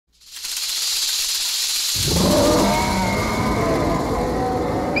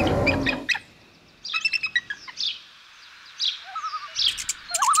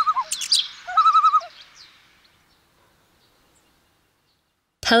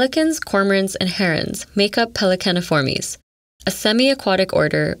Pelicans, cormorants, and herons make up Pelecaniformes, a semi-aquatic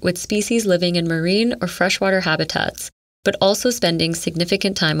order with species living in marine or freshwater habitats, but also spending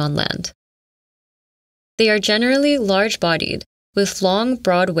significant time on land. They are generally large-bodied, with long,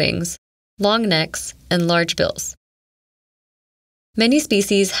 broad wings, long necks, and large bills. Many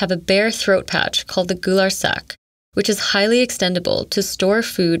species have a bare throat patch called the gular sac, which is highly extendable to store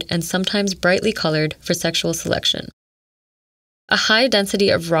food and sometimes brightly colored for sexual selection. A high density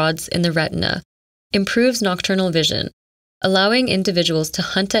of rods in the retina improves nocturnal vision, allowing individuals to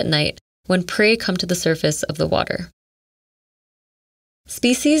hunt at night when prey come to the surface of the water.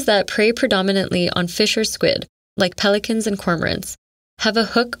 Species that prey predominantly on fish or squid, like pelicans and cormorants, have a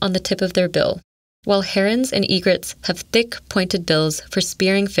hook on the tip of their bill, while herons and egrets have thick, pointed bills for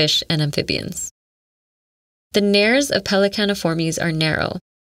spearing fish and amphibians. The nares of Pelecaniformes are narrow,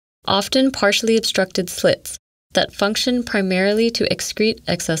 often partially obstructed slits that function primarily to excrete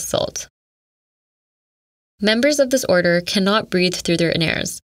excess salt. Members of this order cannot breathe through their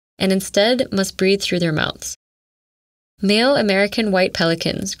nares, and instead must breathe through their mouths. Male American white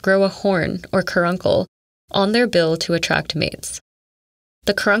pelicans grow a horn, or caruncle, on their bill to attract mates.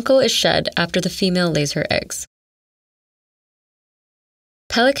 The caruncle is shed after the female lays her eggs.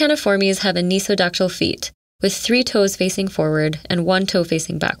 Pelecaniformes have anisodactyl feet, with 3 toes facing forward and 1 toe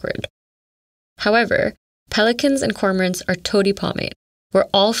facing backward. However, pelicans and cormorants are todipalmate, where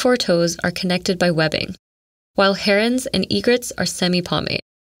all 4 toes are connected by webbing, while herons and egrets are semipalmate,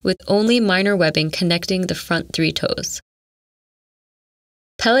 with only minor webbing connecting the front 3 toes.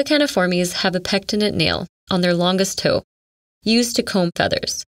 Pelecaniformes have a pectinate nail on their longest toe, used to comb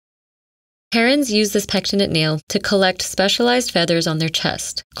feathers. Herons use this pectinate nail to collect specialized feathers on their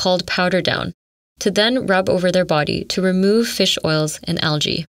chest, called powder down, to then rub over their body to remove fish oils and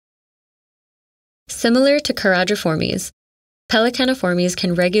algae. Similar to Charadriformes, Pelecaniformes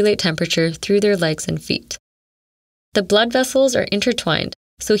can regulate temperature through their legs and feet. The blood vessels are intertwined,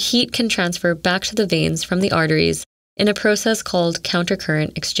 so heat can transfer back to the veins from the arteries in a process called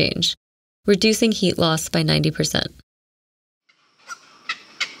countercurrent exchange, reducing heat loss by 90%.